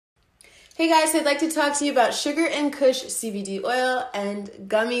Hey guys, I'd like to talk to you about Sugar and Kush CBD oil and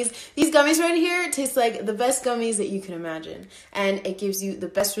gummies. These gummies right here taste like the best gummies that you can imagine, and it gives you the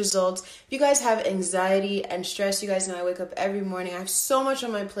best results. If you guys have anxiety and stress, you guys know I wake up every morning. I have so much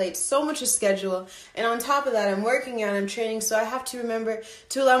on my plate, so much to schedule, and on top of that, I'm working out, I'm training, so I have to remember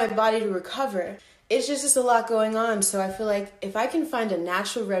to allow my body to recover. It's just a lot going on, so I feel like if I can find a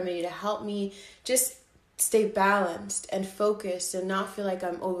natural remedy to help me just stay balanced and focused and not feel like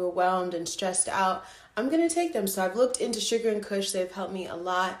I'm overwhelmed and stressed out, I'm going to take them. So I've looked into Sugar and Kush. They've helped me a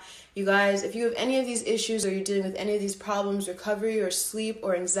lot. You guys, if you have any of these issues or you're dealing with any of these problems, recovery or sleep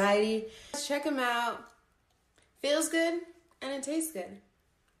or anxiety, check them out. Feels good and it tastes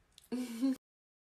good.